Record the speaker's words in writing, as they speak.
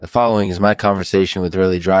The following is my conversation with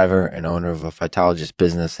rally driver and owner of a phytologist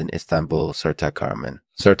business in Istanbul, Sertac Karaman.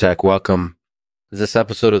 Sertac, welcome. This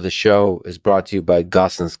episode of the show is brought to you by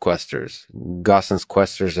Gossen's Questers. Gossen's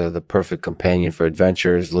Questers are the perfect companion for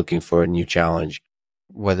adventurers looking for a new challenge.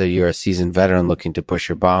 Whether you're a seasoned veteran looking to push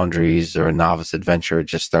your boundaries or a novice adventurer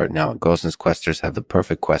just starting out, Gossen's Questers have the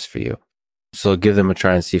perfect quest for you. So give them a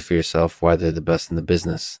try and see for yourself why they're the best in the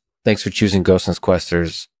business. Thanks for choosing Gossen's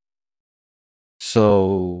Questers.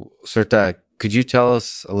 So, Sertac, could you tell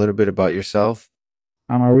us a little bit about yourself?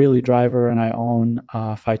 I'm a rally driver and I own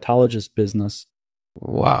a phytologist business.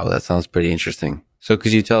 Wow, that sounds pretty interesting. So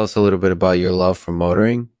could you tell us a little bit about your love for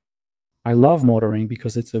motoring? I love motoring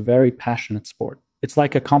because it's a very passionate sport. It's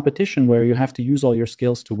like a competition where you have to use all your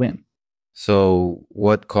skills to win. So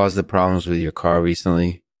what caused the problems with your car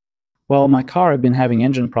recently? Well, my car had been having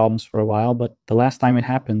engine problems for a while, but the last time it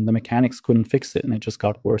happened, the mechanics couldn't fix it and it just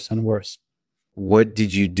got worse and worse. What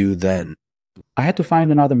did you do then? I had to find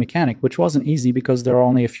another mechanic, which wasn't easy because there are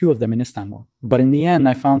only a few of them in Istanbul. But in the end,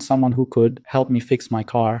 I found someone who could help me fix my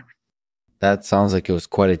car. That sounds like it was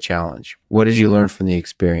quite a challenge. What did you learn from the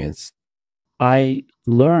experience? I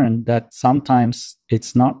learned that sometimes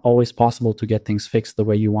it's not always possible to get things fixed the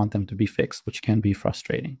way you want them to be fixed, which can be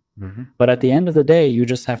frustrating. But at the end of the day, you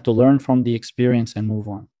just have to learn from the experience and move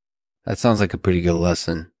on. That sounds like a pretty good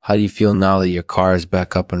lesson. How do you feel now that your car is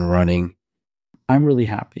back up and running? I'm really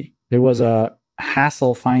happy. There was a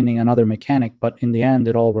hassle finding another mechanic, but in the end,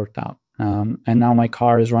 it all worked out. And now my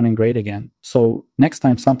car is running great again. So next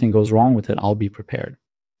time something goes wrong with it, I'll be prepared.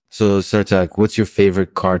 So, Sertac, what's your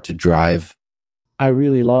favorite car to drive? I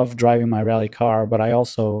really love driving my rally car, but I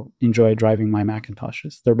also enjoy driving my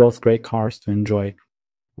Macintoshes. They're both great cars to enjoy.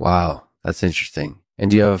 Wow, that's interesting.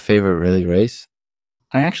 And do you have a favorite rally race?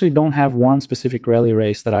 I actually don't have one specific rally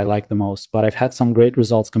race that I like the most, but I've had some great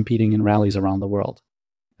results competing in rallies around the world.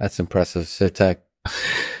 That's impressive, Sertac.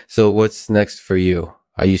 So what's next for you?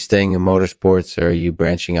 Are you staying in motorsports or are you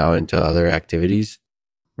branching out into other activities?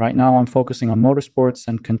 Right now, I'm focusing on motorsports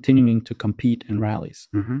and continuing to compete in rallies.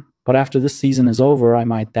 But after this season is over, I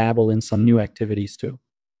might dabble in some new activities too.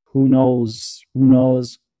 Who knows? Who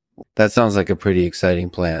knows? That sounds like a pretty exciting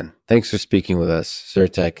plan. Thanks for speaking with us,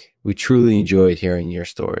 Sertac. We truly enjoyed hearing your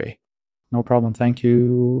story. No problem. Thank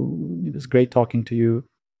you. It was great talking to you.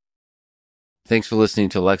 Thanks for listening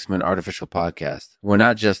to Lexman Artificial Podcast. We're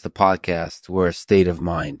not just a podcast, we're a state of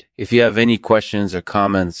mind. If you have any questions or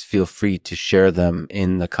comments, feel free to share them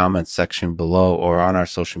in the comments section below or on our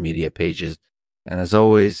social media pages. And as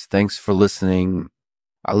always, thanks for listening.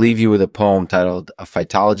 I'll leave you with a poem titled A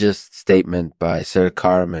Phytologist Statement by Sertac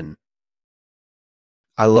Karaman.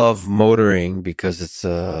 I love motoring because it's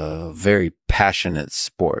a very passionate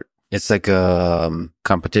sport. It's like a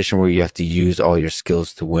competition where you have to use all your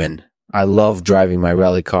skills to win. I love driving my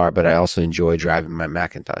rally car, but I also enjoy driving my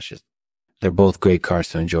Macintoshes. They're both great cars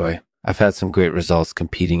to enjoy. I've had some great results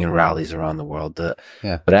competing in rallies around the world.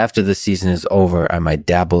 But after the season is over, I might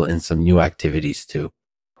dabble in some new activities too.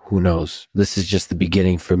 Who knows? This is just the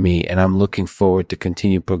beginning for me, and I'm looking forward to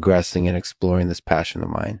continue progressing and exploring this passion of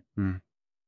mine.